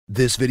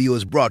This video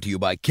is brought to you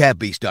by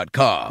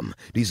catbeast.com.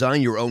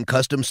 Design your own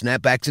custom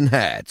snapbacks and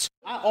hats.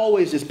 I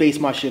always just base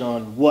my shit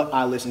on what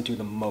I listen to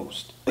the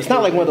most. It's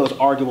not like one of those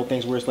arguable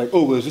things where it's like,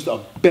 oh, is this a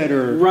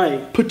better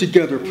put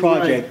together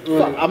project?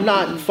 Fuck, I'm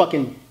not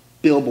fucking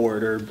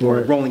Billboard or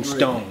Rolling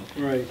Stone.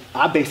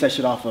 I base that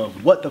shit off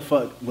of what the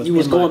fuck was. You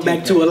was going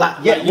back to a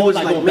lot. Yeah, you was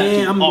like,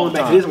 man, I'm going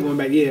back to this. I'm going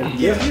back. Yeah.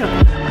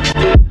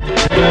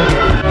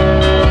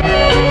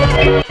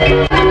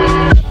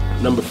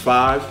 Number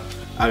 5.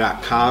 I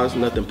got Cos,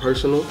 Nothing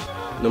Personal.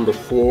 Number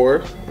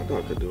 4, I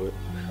thought I could do it.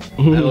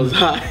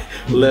 LZI,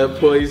 Lead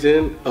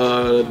Poison.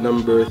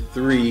 Number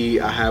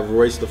 3, I have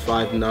Royce the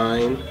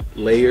 5'9",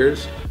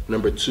 Layers.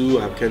 Number 2,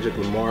 I have Kendrick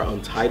Lamar,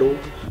 Untitled.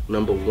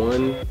 Number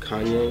 1,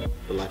 Kanye,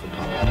 The Life of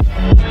Pablo.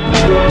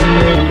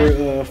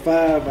 Number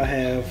 5, I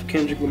have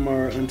Kendrick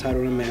Lamar,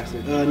 Untitled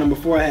Unmastered. Number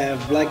 4, I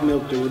have Black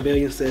Milk, The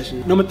Rebellion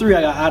Session. Number 3,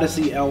 I got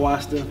Odyssey, El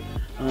Wasta.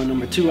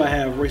 Number 2, I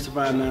have Royce the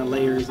 5'9",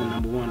 Layers. And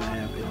number 1, I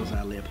have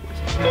LZI, Lead Poison.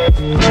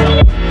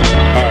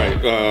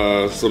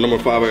 Alright, so number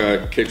 5 I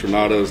got Kate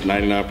Renata's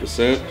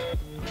 99%.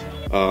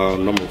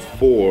 Number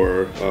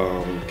 4,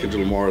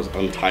 Kendrick Lamar's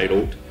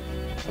Untitled.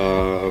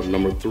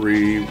 Number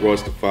 3,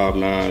 Royce the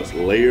 5'9's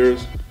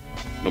Layers.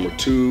 Number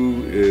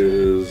 2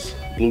 is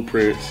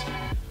Blueprint's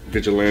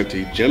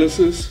Vigilante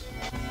Genesis.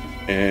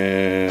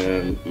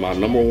 And my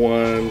number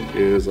 1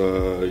 is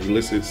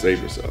Ulysses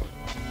Save Yourself.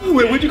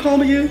 Wait, what'd you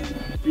call him again?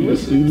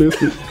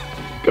 Ulysses.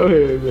 Go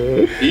ahead,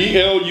 man.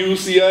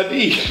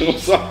 ELUCID. I'm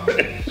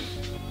sorry.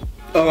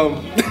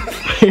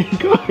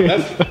 Go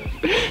ahead.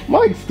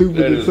 Mike's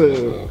stupid as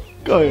hell.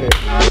 Go ahead.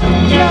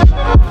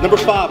 Number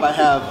 5,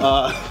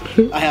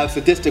 I have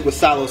Sadistic with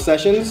Silo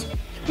Sessions.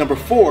 Number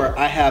 4,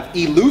 I have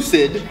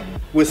Elucid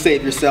with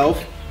Save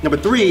Yourself. Number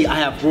 3, I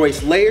have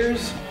Royce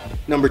Layers.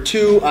 Number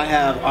 2, I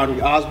have Audrey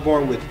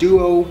Osborne with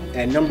Duo.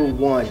 And number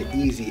 1,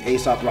 Easy,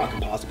 A$AP Rock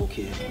Impossible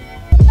Kid.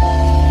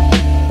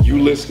 You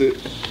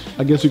listed.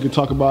 I guess we could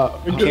talk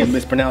about. I can't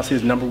mispronounce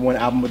his number 1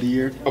 album of the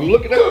year. I'm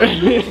looking at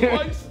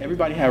it.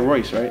 Everybody had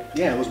Royce, right?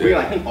 Yeah, it was weird.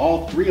 I think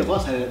all 3 of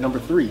us had it at number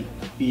 3.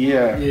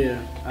 Yeah.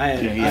 I had.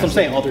 That's what I'm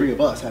saying. All 3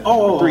 of us had it at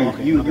number 3.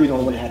 Okay. You were the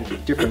only one that had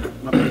it different.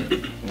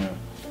 Yeah.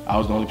 I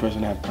was the only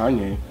person that had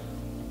Kanye.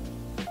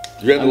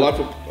 You had The Life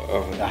of.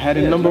 I had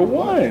it number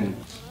 1.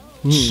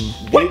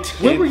 What?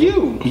 Where were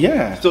you?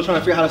 Yeah. Still trying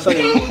to figure out how to say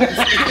it.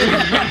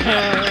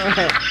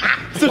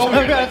 Still trying to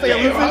figure out how to say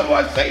it. How do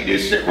I say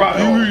this shit right?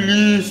 You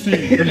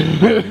listed?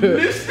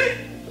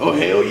 Oh,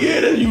 hell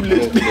yeah, then you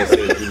listed.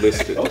 You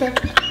listed. Okay.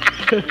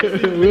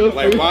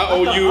 Like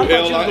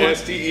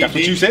YOULISTED. That's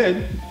what you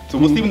said. So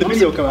we'll see when the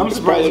video comes out. I'm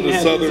surprised Probably you the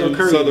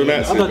had southern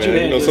accent, man.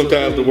 You know,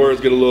 sometimes the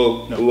words get a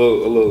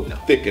little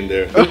thick in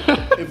there.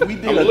 If we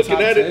did I'm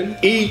looking at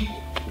it. E.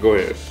 Go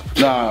ahead.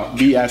 Nah,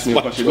 B asked me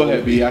a question. Go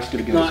ahead, B. Ask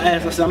it again. No, I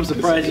said I'm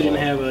surprised you didn't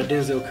have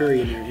Denzel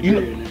Curry in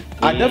there.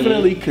 I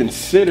definitely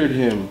considered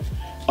him,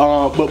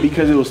 but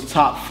because it was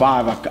top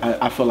 5,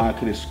 I feel like I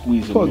couldn't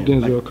squeeze him. Fuck in.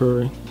 Denzel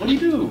Curry. What do you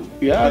do?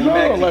 Yeah, I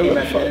know. Like, what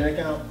the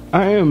fuck?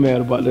 I am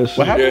mad about that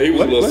shit. Yeah, he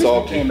was a little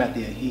salty.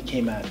 He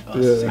came at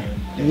us.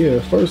 Yeah,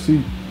 first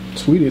he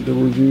tweeted the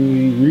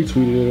review, he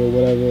retweeted it or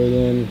whatever, and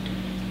then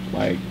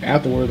like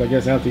afterwards, I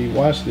guess after he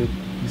watched it,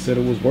 he said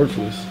it was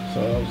worthless. So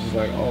I was just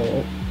like,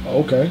 oh,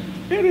 okay.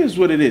 It is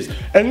what it is.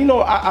 And you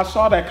know, I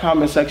saw that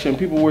comment section.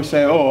 People were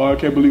saying, oh, I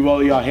can't believe all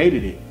of y'all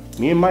hated it.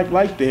 Me and Mike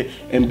liked it,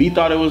 and B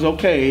thought it was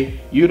okay.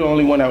 You're the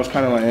only one that was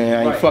kind of like,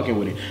 I ain't fucking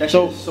with it.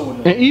 So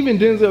and even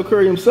Denzel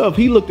Curry himself,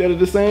 he looked at it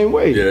the same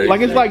way. Yeah,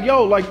 like it's like,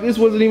 yo, like this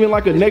wasn't even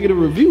like a negative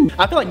review.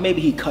 I feel like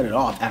maybe he cut it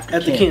off after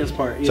Ken's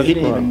part. Yeah. So he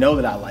didn't even know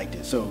that I liked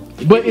it. So,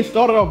 but it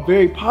started off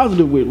very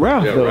positive with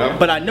Ralph, though. Ralph.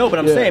 but I know, but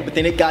I'm saying, but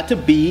then it got to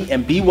B,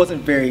 and B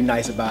wasn't very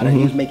nice about it.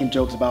 He was making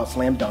jokes about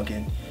slam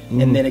dunking,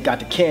 and then it got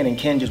to Ken, and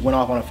Ken just went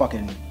off on a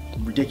fucking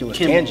ridiculous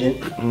tangent,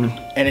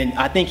 and then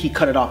I think he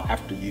cut it off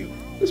after you.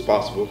 It's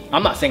possible.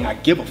 I'm not saying I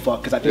give a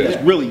fuck because I think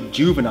that's really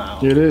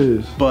juvenile. It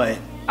is. But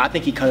I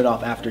think he cut it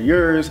off after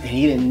yours, and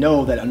he didn't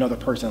know that another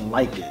person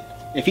liked it.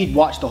 If he'd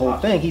watched the whole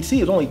thing, he'd see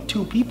it was only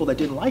 2 people that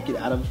didn't like it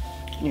out of,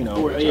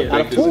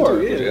 out of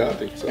 4. Yeah, I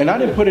think so. And I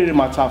didn't put it in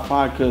my top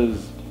 5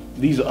 because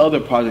these other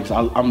projects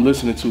I'm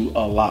listening to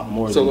a lot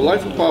more. So The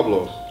Life of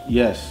Pablo.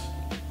 Yes.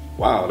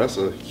 Wow, that's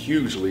a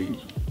hugely.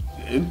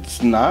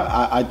 It's not.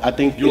 I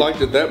think You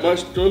liked it that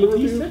much during the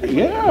review?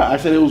 Yeah, I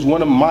said it was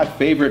one of my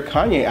favorite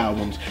Kanye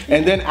albums.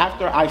 And then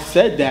after I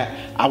said that,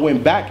 I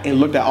went back and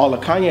looked at all the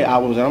Kanye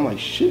albums, and I'm like,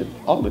 shit,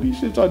 all of these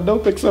shits are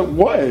dope except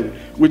one,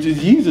 which is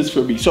Yeezus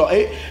for me. So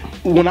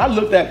when I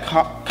looked at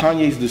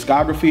Kanye's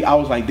discography, I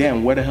was like,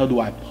 damn, where the hell do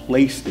I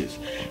place this?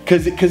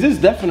 Because it's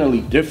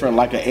definitely different,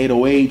 like an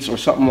 808s or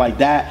something like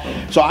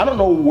that. So I don't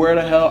know where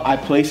the hell I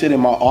place it in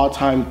my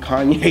all-time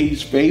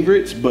Kanye's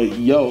favorites, but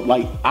yo,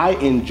 like, I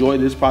enjoy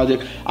this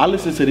project. I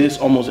listen to this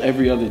almost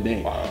every other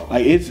day. Wow.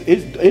 Like,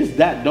 it's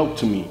that dope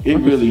to me. It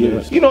really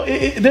is. You know,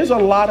 there's a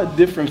lot of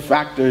different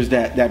factors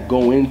that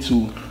go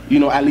into, you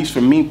know, at least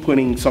for me,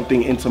 putting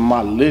something into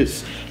my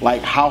list,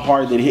 like how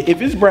hard did it hit.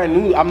 If it's brand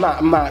new, I'm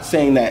not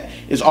saying that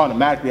it's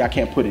automatically I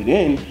can't put it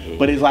in,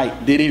 but it's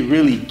like, did it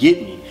really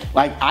get me?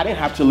 Like I didn't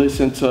have to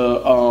listen to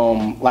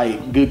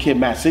like Good Kid,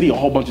 Mad City a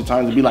whole bunch of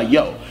times to be like,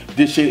 yo,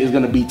 this shit is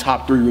gonna be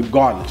top 3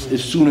 regardless.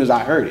 As soon as I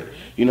heard it,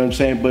 you know what I'm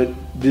saying? But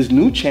this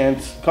new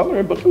Chance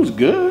Coloring Book, it was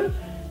good.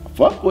 I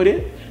fuck with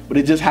it, but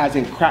it just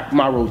hasn't cracked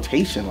my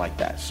rotation like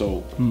that.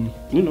 So,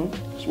 you know,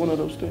 it's one of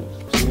those things.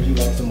 So what do you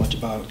like so much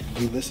about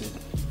Ulysses?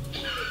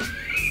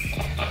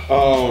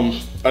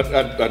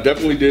 I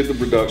definitely did the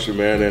production,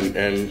 man,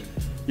 and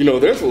you know,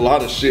 there's a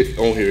lot of shit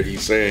on here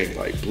he's saying,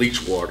 like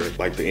bleach water,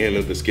 like the end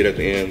of the skit at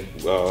the end,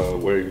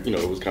 where, you know,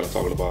 it was kind of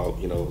talking about,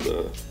 you know,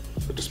 the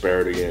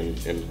disparity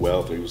in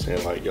wealth. And he was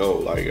saying like, yo,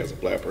 like as a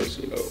black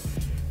person, you know,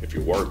 if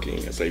you're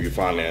working and say you're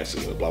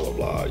financing and blah, blah,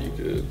 blah, you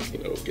could, you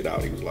know, get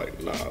out. He was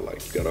like, nah,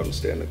 like you gotta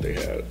understand that they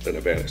had an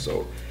advantage.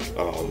 So,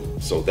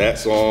 so that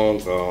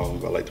song,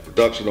 I like the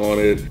production on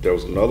it. There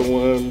was another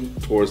one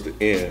towards the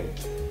end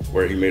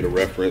where he made a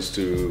reference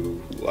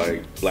to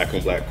like black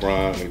on black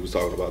crime. He was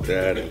talking about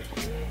that, and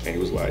he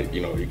was like,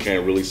 you know, you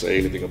can't really say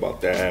anything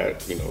about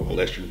that, you know,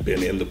 unless you've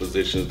been in the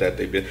positions that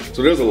they've been.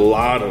 So there's a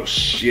lot of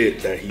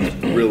shit that he's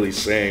really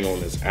saying on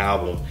this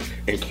album,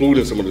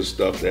 including some of the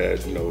stuff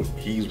that, you know,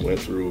 he's went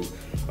through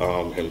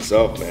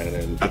himself, man.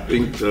 And I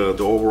think the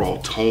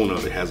overall tone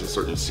of it has a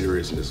certain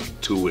seriousness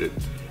to it.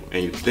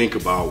 And you think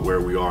about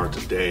where we are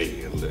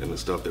today and the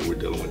stuff that we're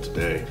dealing with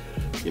today,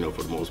 you know,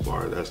 for the most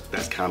part,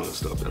 that's kind of the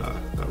stuff that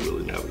I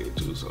really navigate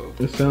to. So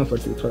It sounds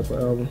like your type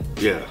of album.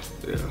 yeah.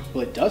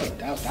 Well, it doesn't.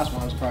 That's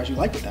why I'm surprised you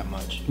liked it that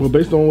much. Well,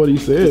 based on what he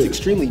said. It's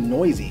extremely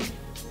noisy.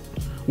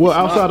 Well,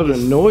 outside of the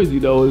noisy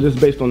though, it's just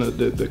based on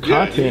the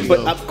content.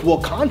 But well,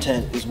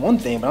 content is one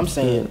thing, but I'm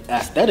saying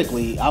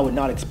aesthetically, I would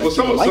not expect. Well,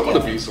 some you to like of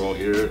that. the beats on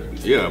here,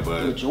 yeah, The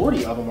but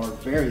majority of them are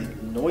very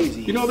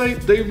noisy. you know,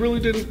 they really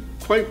didn't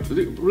quite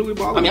really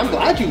bother. I mean, I'm me.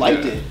 glad you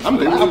liked it. I'm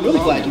They really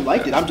bothered glad me. you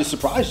liked it. I'm just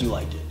surprised you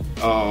liked it.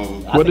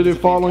 What did it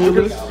fall on your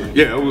list?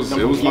 Yeah, it was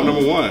my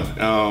number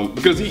one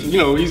because he's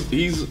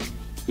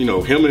you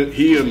know,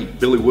 he and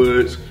Billy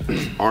Woods,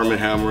 Arm &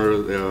 Hammer,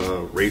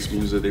 Race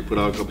Music they put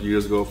out a couple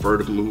years ago,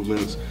 Furtive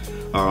Movements,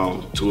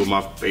 2 of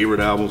my favorite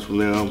albums from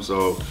them.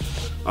 So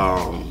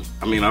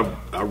I mean,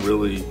 I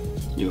really,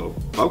 you know,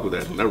 fuck with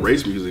that. And that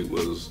Race Music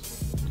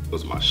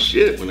was my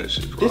shit when that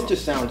shit dropped. This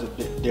just sounds a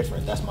bit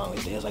different. That's my only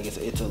thing. It's like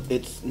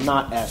it's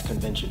not as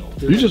conventional.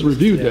 You just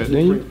reviewed that,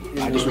 didn't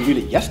you? I just reviewed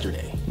it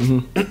yesterday.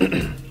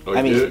 Oh,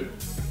 I mean, you did?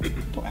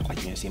 don't act like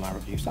you didn't see my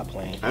review. Stop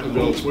playing. I haven't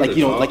been on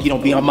Twitter, Like you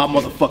don't be on my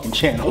motherfucking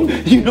channel.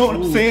 You know what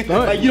I'm saying?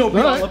 Like you don't be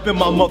all up in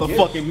my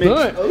motherfucking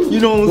mix. You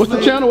know what I'm What's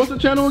saying? the channel? What's the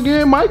channel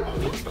again, Mike?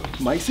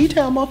 Mike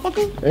C-Town,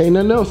 motherfucker. Ain't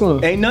nothing else, huh?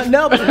 Ain't nothing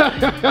else.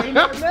 Ain't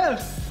nothing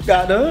else.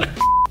 Got done.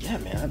 Yeah,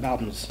 man, that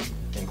album's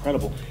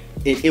incredible.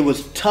 It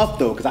was tough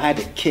though, because I had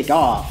to kick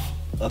off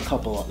a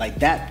couple like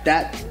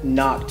that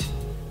knocked.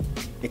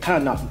 It kind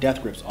of knocked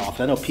Death Grips off.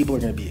 I know people are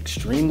going to be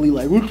extremely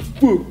like,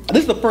 woo.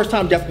 This is the first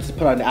time Death Grips has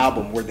put out an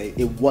album where it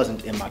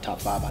wasn't in my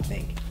top 5, I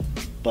think.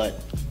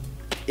 But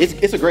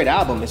it's a great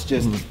album. It's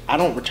just I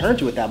don't return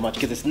to it that much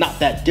because it's not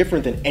that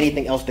different than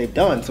anything else they've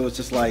done. So it's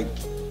just like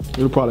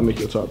It'll probably make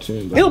your top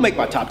 10. Though. it'll make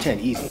my top 10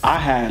 easy. I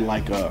had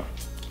like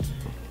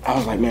I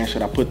was like, man,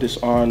 should I put this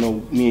on?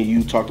 Me and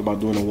you talked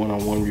about doing a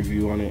one-on-one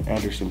review on it,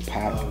 Anderson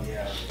 .Paak. Oh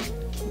yeah.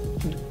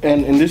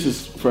 And this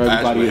is for I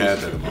everybody. actually had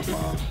that in my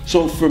phone.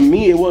 So for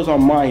me, it was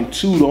on mine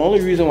too. The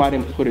only reason why I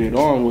didn't put it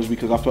on was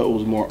because I felt it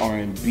was more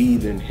R&B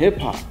than hip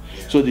hop.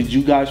 So did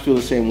you guys feel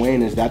the same way?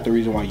 And is that the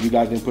reason why you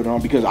guys didn't put it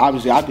on? Because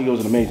obviously, I think it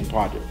was an amazing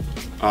project.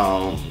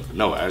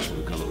 No,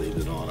 actually, we're gonna leave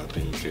it on. I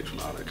think K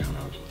Tronada kind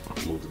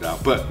of moved it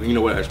out. But you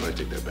know what? Actually, I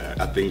take that back.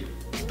 I think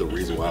the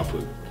reason why I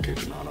put K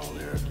Tronada on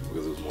there is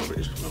because it was more of an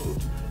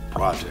instrumental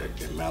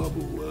project, and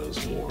Malibu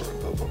was more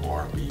of an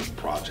R&B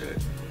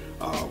project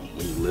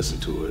when you listen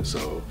to it.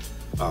 So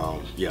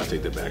yeah, I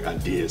take that back. I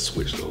did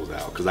switch those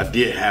out because I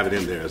did have it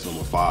in there as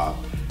number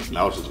 5, and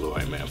I was just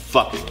like, man,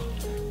 fuck it.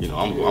 You know,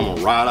 I'm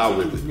gonna ride out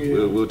with it.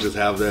 Yeah. We'll just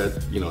have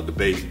that, you know,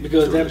 debate.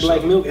 Because during that the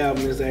Black show. Milk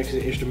album is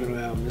actually an instrumental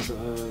album. It's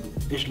an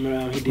instrumental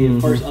album he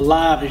did first, a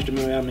live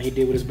instrumental album that he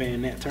did with his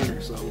band Nat Turner.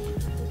 So,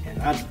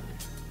 and I've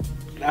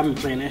been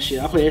playing that shit.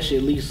 I play that shit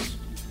at least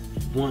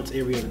once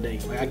every other day.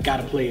 Like I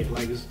gotta play it.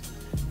 Like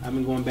I've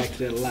been going back to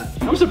that a lot.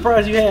 I'm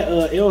surprised you had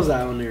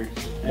Elzai on there.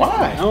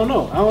 Why? I don't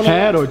know.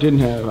 Had or didn't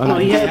have? No,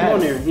 he had him on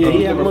there. Yeah,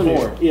 he had him on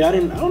Number there. 4. Yeah, I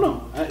don't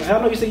know. I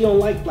know you said you don't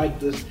like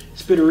the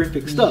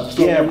spitterific stuff.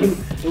 So Yeah, when you,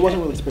 it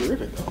wasn't really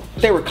spitterific though.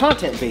 They were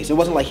content based. It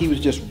wasn't like he was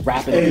just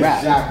rapping and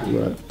rap.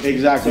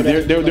 Exactly.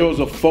 There was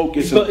a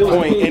focus So and it was-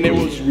 point, and it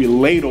was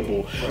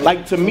relatable.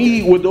 Like to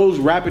me, with those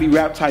rapidy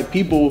rap type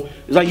people,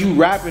 it's like you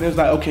rapping. It's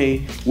like, okay,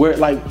 where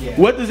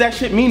what does that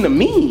shit mean to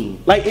me?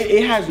 Like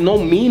it has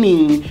no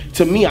meaning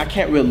to me. I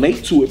can't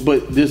relate to it.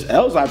 But this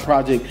Elzai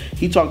project,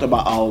 he talked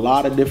about a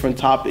lot of different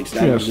topics.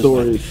 That Yeah, was just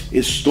stories. Like,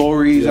 it's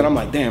stories, and I'm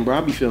like, damn, bro,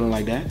 I be feeling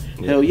like that.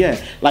 Hell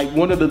yeah. Like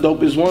one of the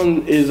dopest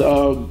one is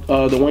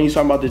the one he's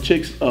talking about the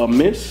chicks,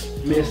 Miss.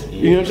 Miss.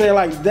 You know what I'm saying?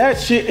 Like that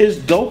shit is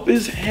dope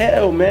as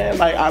hell, man.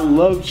 Like I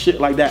love shit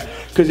like that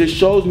because it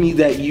shows me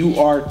that you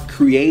are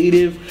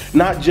creative,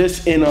 not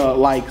just in a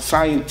like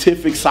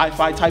scientific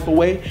sci-fi type of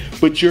way,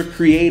 but you're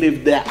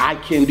creative that I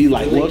can be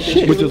like, well,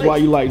 shit. Which is why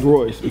you like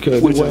Royce, because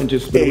it wasn't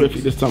just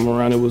spitterific this time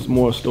around. It was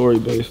more story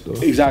based though.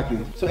 Exactly.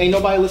 So ain't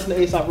nobody listen to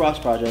A$AP Rock's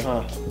project,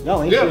 huh?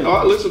 Y'all ain't Yeah, shit. no,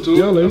 I listened to it.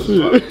 Yeah,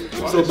 listen.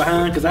 I'm so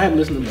behind because I haven't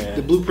listened to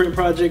the Blueprint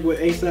Project with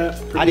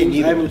A$AP. I didn't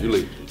either. You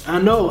leave. I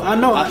know.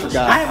 I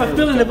forgot. I have a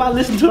feeling if I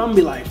listen to it, I'm gonna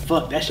be like,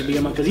 fuck, that should be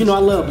on my. Because you know I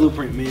love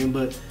Blueprint, man.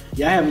 But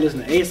yeah, I haven't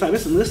listened to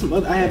A$AP. There's some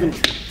other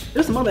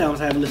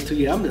albums I haven't listened to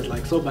yet. I'm just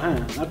like so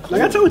behind.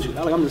 Like I told you,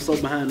 I'm just so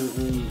behind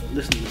in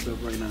listening to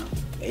stuff right now.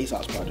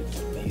 A$AP's project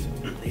is amazing.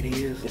 It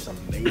is. It's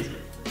amazing.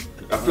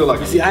 I feel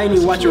like See, I ain't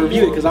even watch a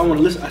review because I want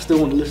to listen. I still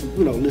want to listen.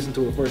 Listen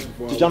to it first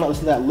before. Did y'all not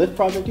listen to that Lift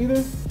project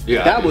either?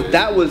 Yeah,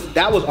 that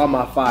was on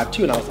my 5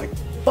 too, and I was like,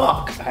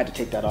 fuck, I had to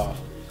take that off.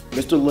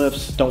 Mr.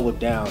 Lift's Don't Look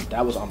Down,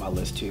 that was on my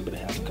list too, but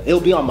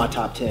it'll be on my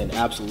top 10,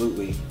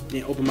 absolutely.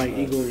 Yeah, Open Mike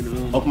Eagle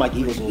and Open Mike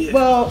Eagle. Yeah.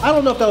 Well, I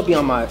don't know if that'll be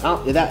on my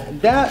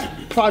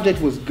that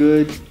project was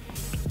good,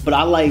 but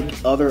I like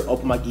other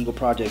Open Mike Eagle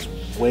projects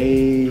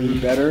way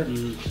better.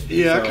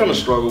 Yeah, I kind of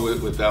struggle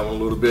with that one a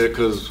little bit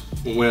because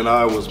when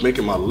I was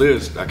making my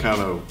list, I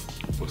kind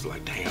of was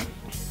like, damn,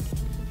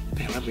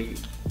 I mean,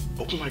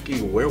 Open Mike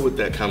Eagle, where would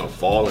that kind of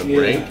fall and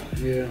rank?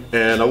 Yeah.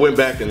 And I went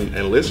back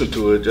and listened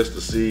to it just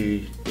to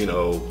see,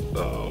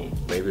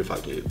 maybe if I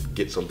could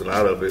get something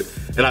out of it.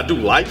 And I do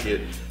like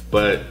it,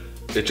 but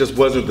it just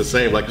wasn't the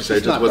same. Like you said,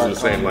 it just wasn't the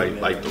same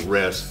like the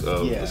rest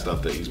of the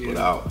stuff that he's put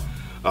out.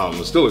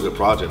 It's still a good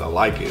project. I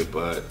like it,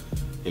 but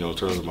in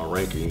terms of my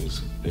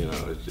rankings,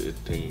 it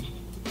didn't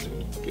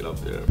get up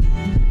there.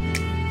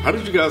 How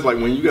did you guys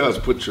when you guys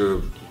put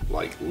your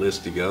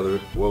list together?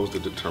 What was the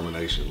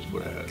determination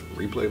for that?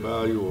 Replay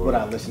value or what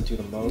I listened to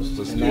the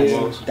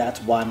most? That's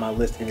why my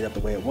list ended up the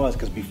way it was.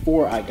 Because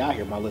before I got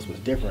here, my list was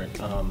different.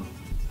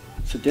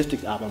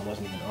 Sadistic's album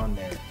wasn't even on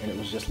there, and it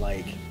was just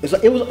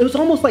it was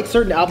almost like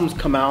certain albums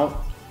come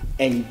out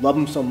and you love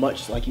them so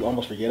much, you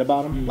almost forget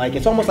about them. Like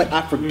it's almost like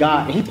I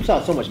forgot. And he puts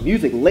out so much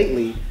music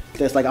lately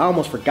that it's I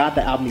almost forgot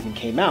the album even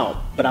came out,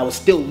 but I was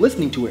still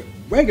listening to it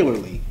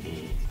regularly.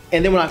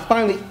 And then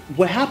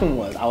what happened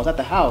was I was at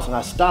the house and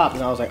I stopped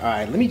and I was like, all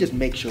right, let me just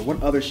make sure what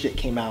other shit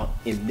came out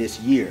in this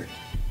year.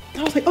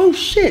 And I was like, oh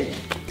shit,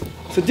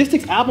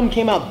 Sadistic's album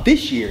came out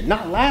this year,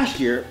 not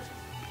last year.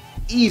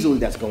 Easily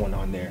that's going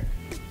on there.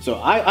 So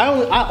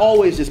I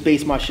always just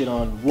base my shit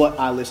on what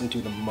I listen to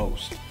the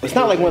most. It's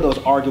not like one of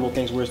those arguable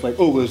things where it's like,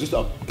 oh, is this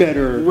a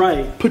better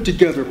put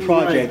together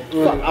project?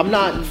 Right. Fuck, I'm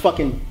not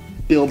fucking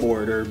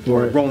Billboard or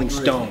Rolling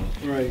Stone.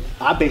 Right.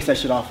 I base that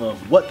shit off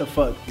of what the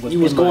fuck was. You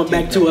was going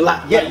back to a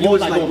lot. Yeah, you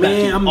was like,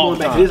 man, I'm going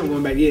back to this. I'm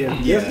going back.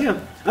 Yeah.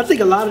 I think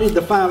a lot of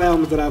the 5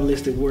 albums that I've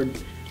listed were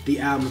the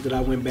albums that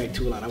I went back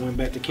to a lot. I went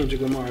back to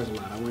Kendrick Lamar's a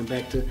lot. I went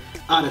back to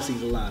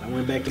Odyssey's a lot. I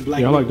went back to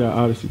Black. Yeah, I like that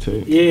Odyssey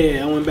tape.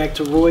 Yeah, I went back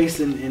to Royce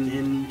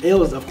and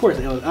L's. Of course,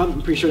 L's.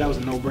 I'm pretty sure that was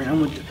a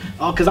no-brainer.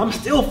 Because I'm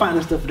still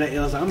finding stuff for that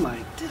L's. I'm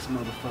like, this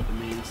motherfucker,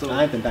 man. So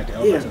I ain't been back to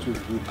L's since we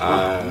reviewed.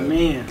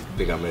 Man, I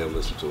think I may have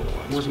listened to it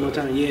once more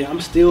time. Yeah,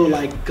 I'm still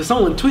because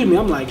someone tweeted me.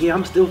 I'm like, yeah,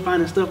 I'm still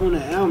finding stuff on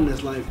that album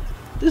that's like,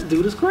 this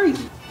dude is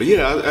crazy. But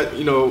yeah,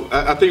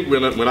 I think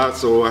when I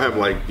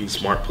have these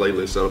smart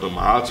playlists set up in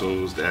my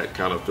iTunes that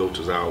kind of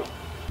filters out,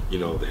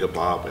 the hip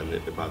hop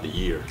and by the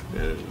year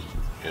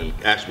and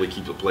actually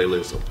keeps a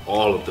playlist of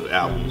all of the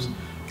albums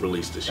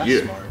released this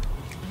year. Smart.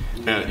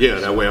 And yeah,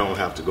 that way I don't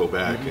have to go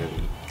back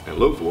and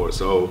look for it.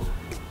 So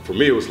for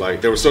me, it was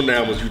there were some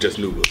albums you just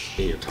knew was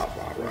in your top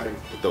 5, right?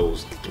 But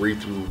those 3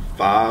 through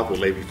 5 or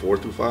maybe 4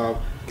 through 5, I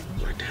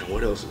was like, damn,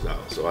 what else is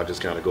out? So I just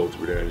kind of go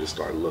through there and just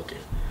start looking.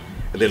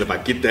 And then if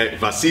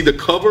I see the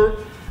cover,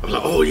 I'm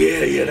like, oh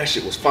yeah, that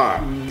shit was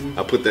fire.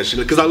 I put that shit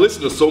in because I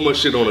listen to so much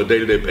shit on a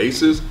day-to-day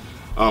basis.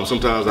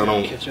 Sometimes I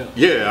don't.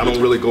 I don't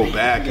really go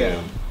back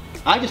and.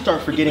 I just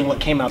start forgetting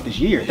what came out this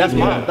year.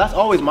 That's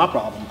always my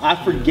problem.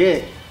 I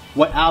forget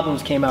what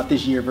albums came out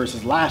this year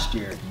versus last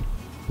year.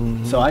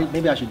 So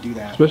maybe I should do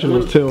that. Especially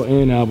those tail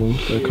end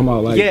albums that come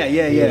out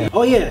Yeah.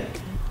 Oh yeah,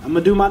 I'm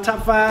gonna do my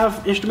top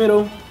 5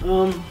 instrumental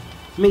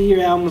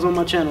mid-year albums on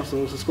my channel.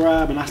 So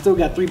subscribe, and I still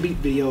got 3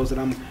 beat videos that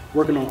I'm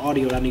working on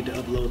audio that I need to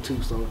upload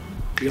too. So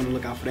be on the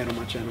lookout for that on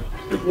my channel.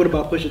 What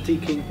about Pusha T,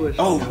 King Push?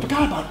 Oh, I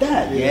forgot about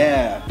that.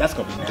 Yeah, that's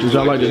gonna be nice. Did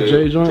y'all like the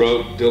J joint?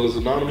 Drug Dealers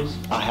Anonymous?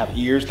 I have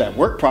ears that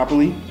work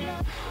properly.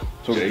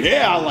 So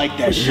I like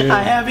that shit.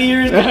 I have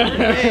ears.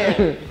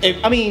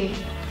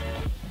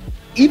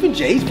 Even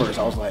Jay's verse,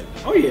 I was like,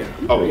 Oh yeah,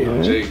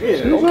 Jay.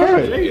 Yeah,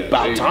 okay.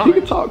 About time. He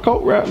can talk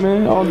coke rap,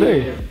 man, all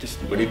day.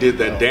 When he did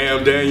that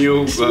damn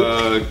Daniel,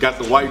 got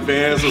the white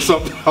vans or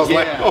something, I was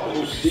like,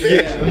 oh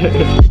shit.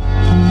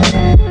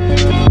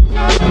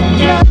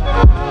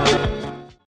 Yeah.